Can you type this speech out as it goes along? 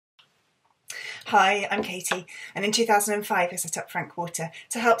Hi, I'm Katie, and in 2005 I set up Frank Water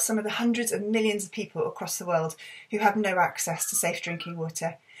to help some of the hundreds of millions of people across the world who have no access to safe drinking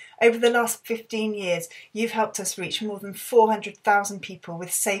water. Over the last 15 years, you've helped us reach more than 400,000 people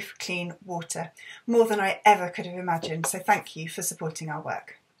with safe, clean water, more than I ever could have imagined, so thank you for supporting our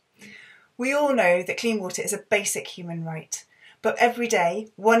work. We all know that clean water is a basic human right. But every day,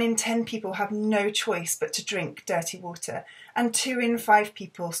 1 in 10 people have no choice but to drink dirty water, and 2 in 5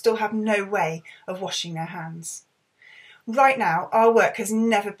 people still have no way of washing their hands. Right now, our work has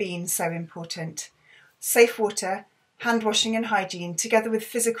never been so important. Safe water, hand washing and hygiene, together with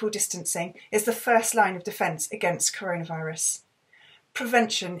physical distancing, is the first line of defence against coronavirus.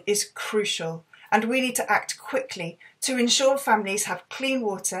 Prevention is crucial, and we need to act quickly to ensure families have clean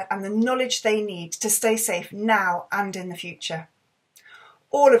water and the knowledge they need to stay safe now and in the future.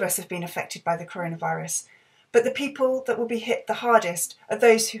 All of us have been affected by the coronavirus, but the people that will be hit the hardest are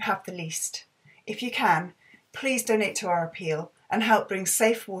those who have the least. If you can, please donate to our appeal and help bring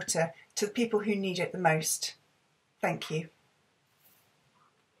safe water to the people who need it the most. Thank you.